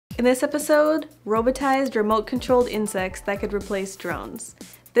In this episode, robotized remote-controlled insects that could replace drones.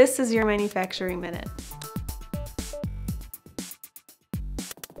 This is your Manufacturing Minute.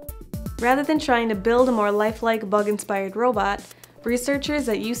 Rather than trying to build a more lifelike bug-inspired robot, researchers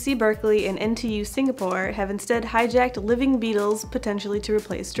at UC Berkeley and NTU Singapore have instead hijacked living beetles potentially to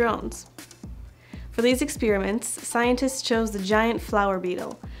replace drones. For these experiments, scientists chose the giant flower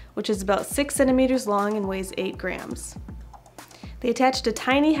beetle, which is about 6 centimeters long and weighs 8 grams. They attached a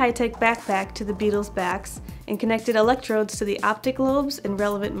tiny high-tech backpack to the beetles' backs and connected electrodes to the optic lobes and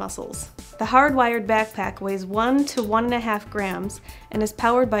relevant muscles. The hardwired backpack weighs 1 to 1.5 grams and is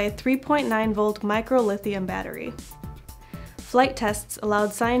powered by a 3.9-volt micro-lithium battery. Flight tests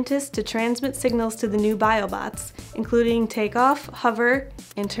allowed scientists to transmit signals to the new biobots, including take off, hover,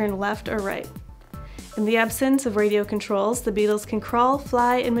 and turn left or right. In the absence of radio controls, the beetles can crawl,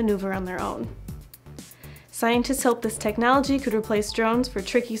 fly, and maneuver on their own. Scientists hope this technology could replace drones for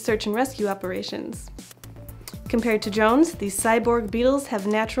tricky search and rescue operations. Compared to drones, these cyborg beetles have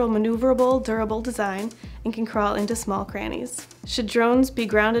natural, maneuverable, durable design and can crawl into small crannies. Should drones be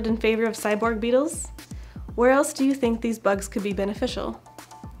grounded in favor of cyborg beetles? Where else do you think these bugs could be beneficial?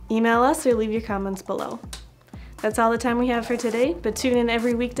 Email us or leave your comments below. That's all the time we have for today, but tune in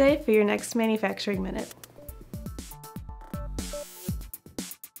every weekday for your next Manufacturing Minute.